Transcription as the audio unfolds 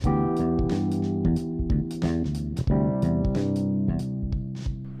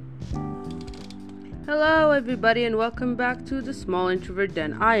Hello, everybody, and welcome back to the Small Introvert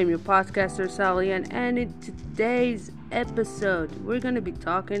Den. I am your podcaster, Sally, and in today's episode, we're going to be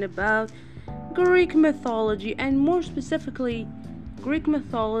talking about Greek mythology, and more specifically, Greek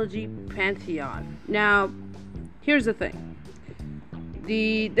mythology pantheon. Now, here's the thing.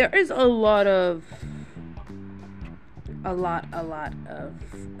 There is a lot of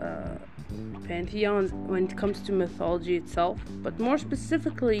pantheons when it comes to mythology itself, but more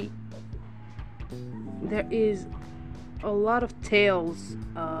specifically, there is a lot of tales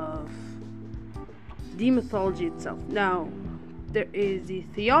of the mythology itself. Now, there is the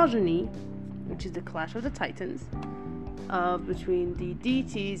theogony, which is the clash of the Titans, between the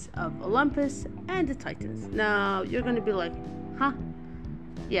deities of Olympus and the Titans. Now, you're going to be like, huh?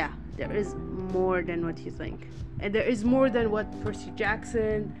 Yeah, there is more than what you think. And there is more than what Percy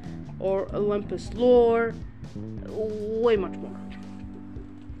Jackson or Olympus lore, way much more.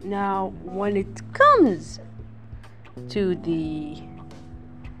 Now, when it comes to the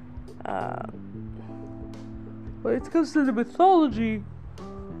mythology,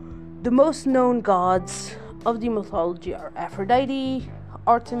 the most known gods of the mythology are Aphrodite,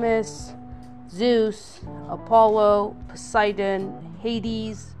 Artemis, Zeus, Apollo, Poseidon,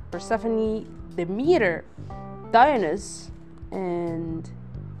 Hades, Persephone, Demeter, Dionysus, and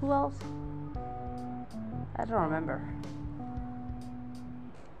who else? I don't remember.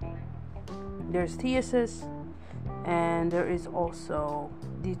 There's Theseus, and there is also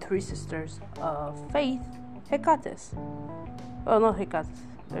the three sisters of faith, Hecates. Oh, not Hecates.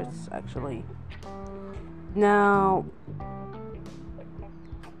 There's actually... Now,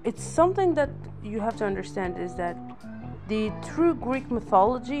 it's something that you have to understand is that the true Greek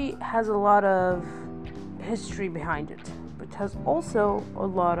mythology has a lot of history behind it, but has also a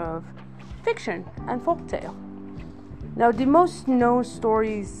lot of fiction and folktale. Now, the most known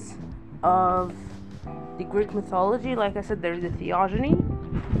stories of the Greek mythology, like I said, there's the theogony,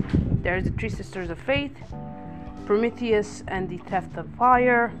 there's the three sisters of faith, Prometheus and the theft of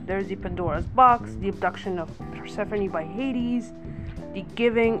fire, there's the Pandora's box, the abduction of Persephone by Hades, the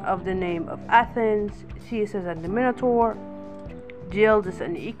giving of the name of Athens, Theseus and the Minotaur, Gildas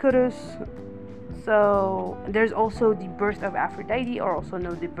and Icarus. So there's also the birth of Aphrodite, or also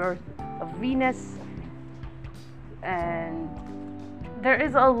known the birth of Venus, and there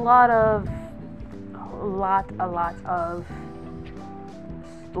is a lot of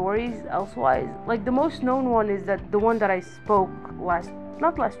stories elsewise. Like, the most known one is that the one that I spoke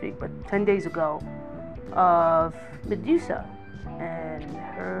not last week, but 10 days ago, of Medusa and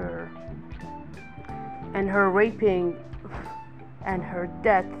her raping and her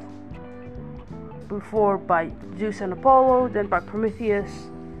death, before by Zeus and Apollo, then by Prometheus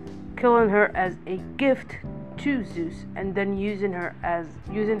killing her as a gift to Zeus, and then using her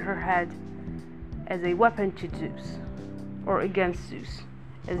head as a weapon to Zeus, or against Zeus,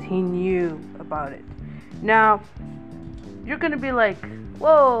 as he knew about it. Now, you're gonna be like,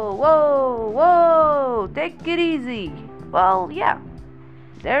 whoa, take it easy. Well, yeah,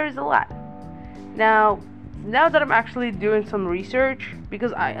 there is a lot. Now that I'm actually doing some research,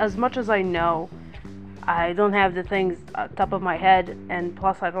 because as much as I know, I don't have the things at top of my head, and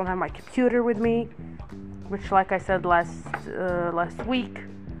plus I don't have my computer with me, which, like I said last week,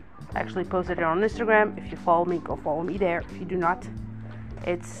 I actually posted it on Instagram. If you follow me, go follow me there. If you do not,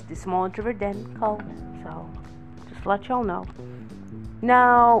 it's the Small Introvert Den call. So, just to let y'all know.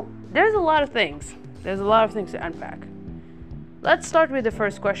 Now, there's a lot of things. There's a lot of things to unpack. Let's start with the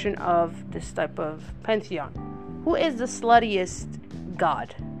first question of this type of pantheon. Who is the sluttiest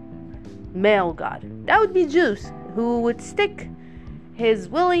god? Male god. That would be Zeus, who would stick his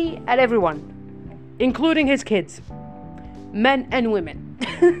willy at everyone, including his kids, men and women.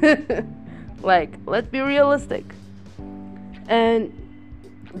 Like, let's be realistic. And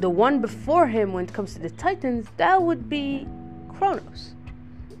the one before him, when it comes to the Titans, that would be Kronos,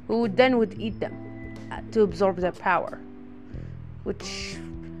 who then would eat them to absorb their power. Which,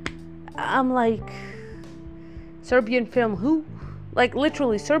 I'm like, Serbian film, who? Like,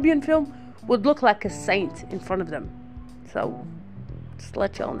 literally, Serbian film would look like a saint in front of them. So, just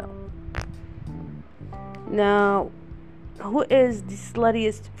let y'all know. Now, who is the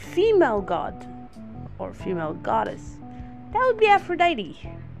sluttiest female god or female goddess? That would be Aphrodite.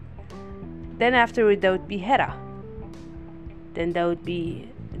 Then afterward, that would be Hera. Then that would be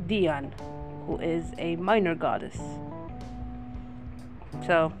Dian, who is a minor goddess.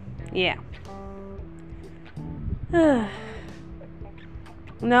 So, yeah.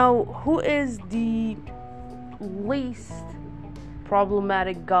 Now, who is the least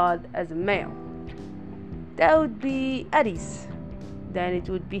problematic god as a male? That would be Ares. Then it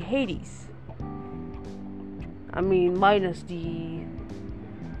would be Hades. I mean, the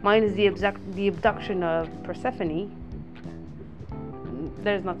abduction of Persephone.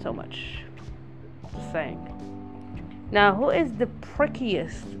 There's not so much. Just saying. Now, who is the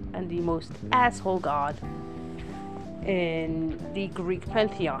prickiest and the most asshole god in the Greek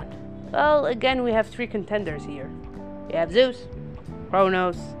pantheon? Well, again, we have three contenders here. We have Zeus,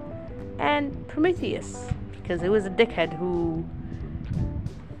 Kronos, and Prometheus, because he was a dickhead who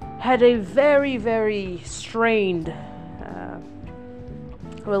had a very, very strained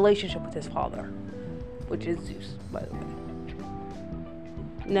relationship with his father, which is Zeus, by the way.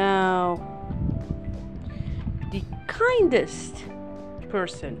 Now, the kindest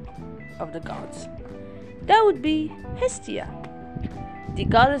person of the gods, that would be Hestia, the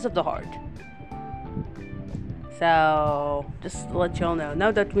goddess of the heart. So, just to let y'all know,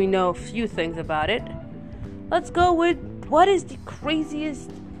 now that we know a few things about it, let's go with what is the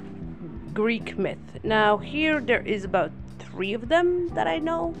craziest Greek myth. Now, here there is about 3 of them that I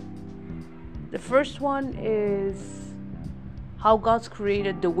know. The first one is how gods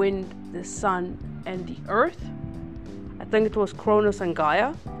created the wind, the sun, and the earth. I think it was Kronos and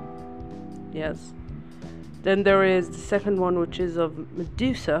Gaia. Yes. Then there is the second one, which is of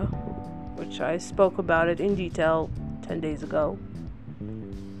Medusa, which I spoke about it in detail 10 days ago.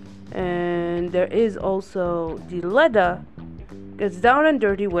 And there is also the Leda gets down and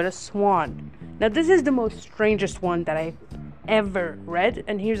dirty with a swan. Now, this is the most strangest one that I've ever read.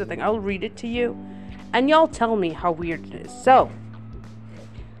 And here's the thing, I'll read it to you, and y'all tell me how weird it is. So,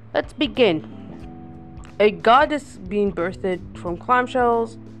 let's begin. A goddess being birthed from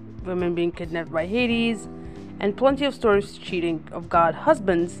clamshells, women being kidnapped by Hades, and plenty of stories cheating of god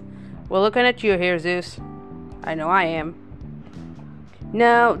husbands. We're looking at you here, Zeus. I know I am.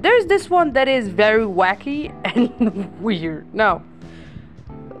 Now, there's this one that is very wacky and weird. Now,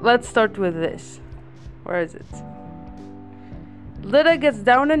 let's start with this. Where is it? Leda gets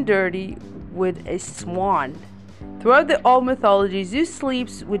down and dirty with a swan. Throughout all mythology, Zeus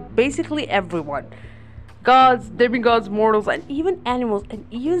sleeps with basically everyone. Gods, demigods, mortals, and even animals, and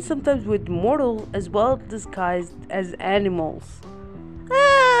even sometimes with mortals as well disguised as animals.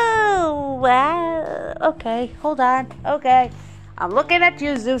 Oh, well, okay, hold on, okay. I'm looking at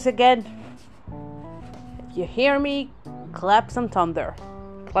you, Zeus, again. If you hear me, clap some thunder.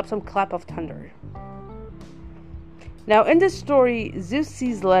 Clap of thunder. Now, in this story, Zeus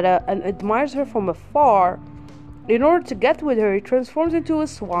sees Leda and admires her from afar. In order to get with her, he transforms into a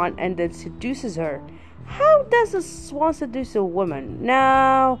swan and then seduces her. How does a swan seduce a woman?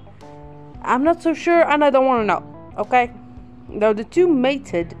 Now, I'm not so sure and I don't want to know, okay? Now, the two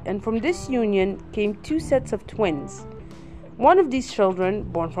mated, and from this union came 2 sets of twins. One of these children,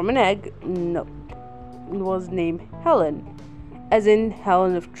 born from an egg, was named Helen, as in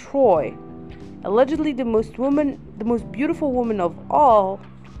Helen of Troy. Allegedly the most beautiful woman of all.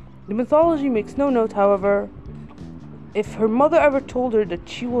 The mythology makes no note, however, if her mother ever told her that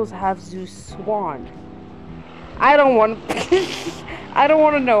she was half Zeus' swan. I don't want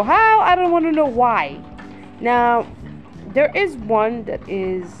to know how, I don't want to know why. Now, there is one that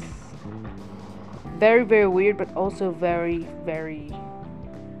is very, very weird, but also very, very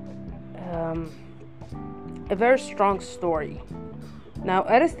a very strong story. Now,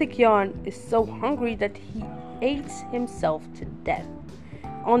 Aristokion is so hungry that he ate himself to death.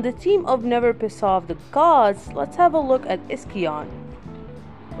 On the theme of never piss off the gods, let's have a look at Iskion.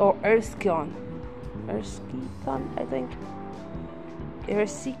 Or Erskion, I think.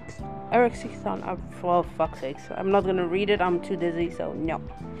 Erskion, for fuck's sakes. I'm not gonna read it, I'm too dizzy, so no.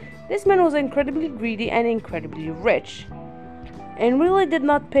 This man was incredibly greedy and incredibly rich, and really did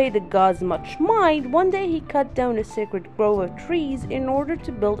not pay the gods much mind. One day he cut down a sacred grove of trees in order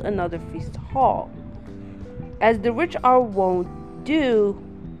to build another feast hall. As the rich are wont do,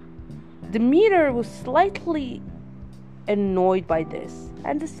 Demeter was slightly annoyed by this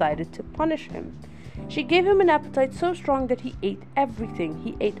and decided to punish him. She gave him an appetite so strong that he ate everything.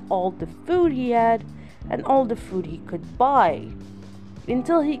 He ate all the food he had and all the food he could buy,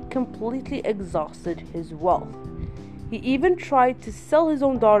 until he completely exhausted his wealth. He even tried to sell his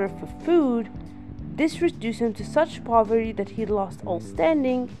own daughter for food. This reduced him to such poverty that he lost all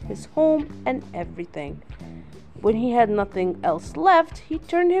standing, his home, and everything. When he had nothing else left, he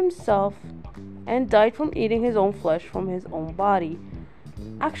turned himself and died from eating his own flesh from his own body.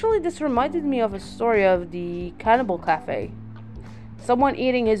 Actually, this reminded me of a story of the Cannibal Cafe. Someone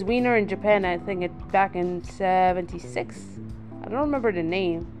eating his wiener in Japan, I think it back in 76. I don't remember the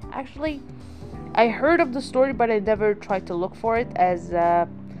name. Actually, I heard of the story, but I never tried to look for it, as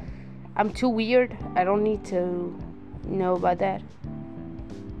I'm too weird. I don't need to know about that.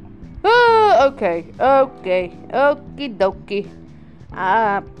 Okie dokie.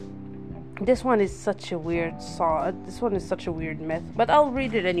 Uh, this one is such a weird song. This one is such a weird myth, but I'll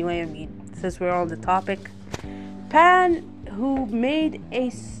read it anyway. I mean, since we're on the topic. Pan, who made a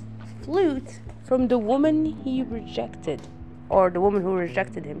flute from the woman he rejected, or the woman who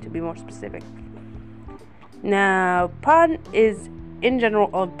rejected him, to be more specific. Now, Pan is in general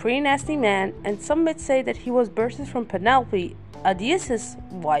a pretty nasty man, and some might say that he was birthed from Penelope, Odysseus'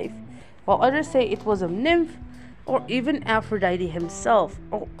 wife, while others say it was a nymph or even Aphrodite himself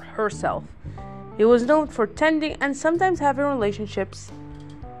or herself. He was known for tending and sometimes having relationships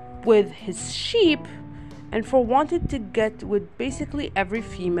with his sheep, and for wanting to get with basically every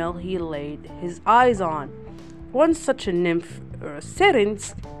female he laid his eyes on. One such a nymph,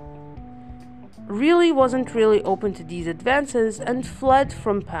 Syrinx, wasn't really open to these advances and fled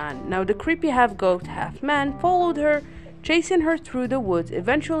from Pan. Now the creepy half-goat, half-man followed her, chasing her through the woods,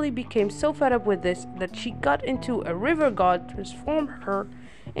 eventually became so fed up with this that she got into a river god, transformed her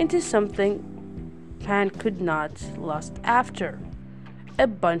into something Pan could not lust after, a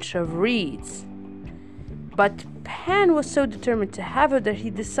bunch of reeds. But Pan was so determined to have her that he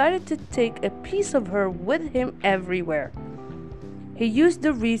decided to take a piece of her with him everywhere. He used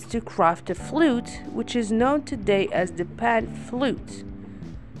the reeds to craft a flute, which is known today as the Pan flute.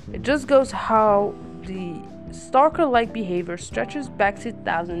 It just goes how the stalker-like behavior stretches back to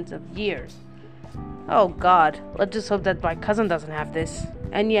thousands of years. Oh God, let's just hope that my cousin doesn't have this.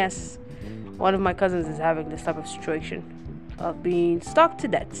 And yes, one of my cousins is having this type of situation of being stalked to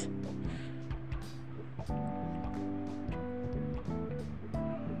death.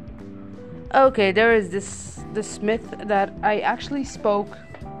 Okay, there is this myth that I actually spoke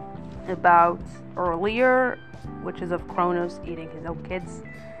about earlier, which is of Kronos eating his own kids.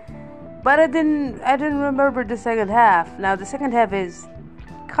 But I didn't remember the second half. Now the second half is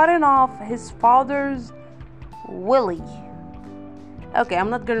cutting off his father's willy. Okay, I'm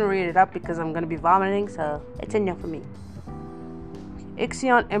not gonna read it up because I'm gonna be vomiting, so it's enough for me.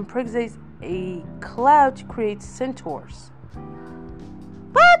 Ixion impregnates a cloud to create centaurs.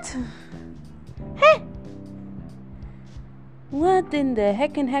 What? Hey! What in the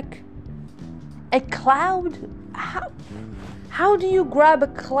heck? A cloud? How do you grab a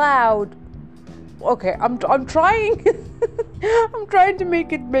cloud? Okay, I'm trying. I'm trying to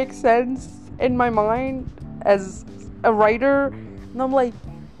make it make sense in my mind as a writer, and I'm like,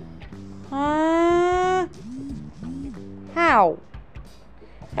 how?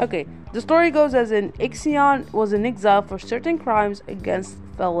 Okay, the story goes as in Ixion was in exile for certain crimes against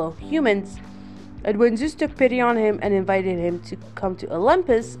fellow humans, and when Zeus took pity on him and invited him to come to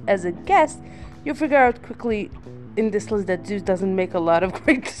Olympus as a guest, you'll figure out quickly in this list that Zeus doesn't make a lot of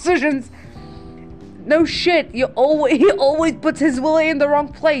great decisions. No shit, he always puts his willy in the wrong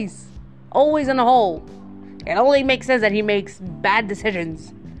place. Always in a hole. It only makes sense that he makes bad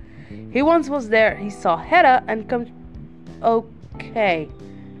decisions. He once was there, he saw Hera and okay.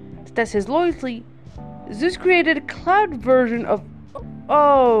 To test his loyalty, Zeus created a cloud version of...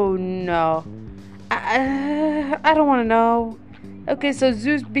 Oh no. I don't want to know. Okay, so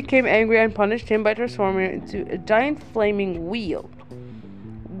Zeus became angry and punished him by transforming him into a giant flaming wheel.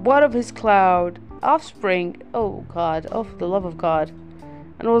 One of his cloud offspring, oh God, oh for the love of God,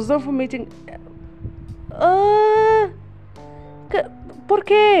 and was known for mating... ¿Por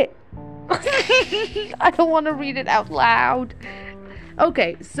qué? I don't want to read it out loud.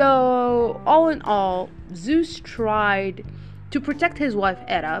 Okay, so all in all, Zeus tried to protect his wife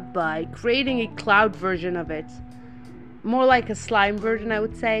Hera by creating a cloud version of it. More like a slime version, I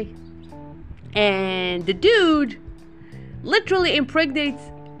would say. And the dude literally impregnates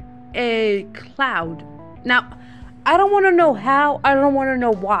a cloud. Now, I don't want to know how. I don't want to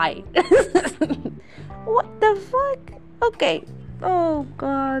know why. What the fuck? Okay. Oh,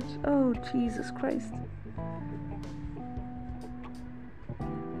 God. Oh, Jesus Christ.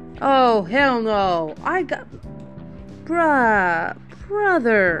 Oh, hell no. Brother.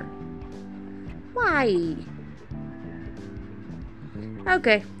 Why?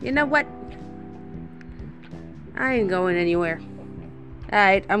 Okay, you know what? I ain't going anywhere.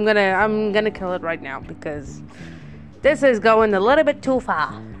 Alright, I'm gonna kill it right now because this is going a little bit too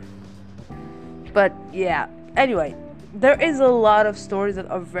far. But yeah, anyway, there is a lot of stories that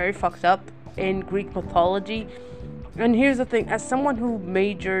are very fucked up in Greek mythology. And here's the thing, as someone who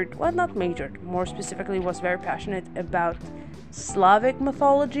more specifically was very passionate about Slavic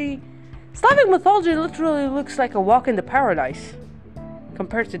mythology. Slavic mythology literally looks like a walk into paradise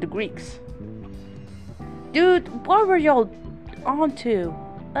compared to the Greeks. Dude, what were y'all onto?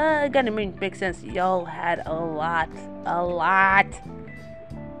 It gotta make sense. Y'all had a lot.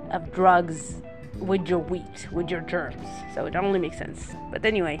 of drugs with your wheat, with your germs. So it only makes sense. But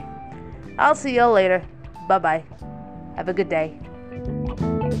anyway, I'll see y'all later. Bye bye. Have a good day.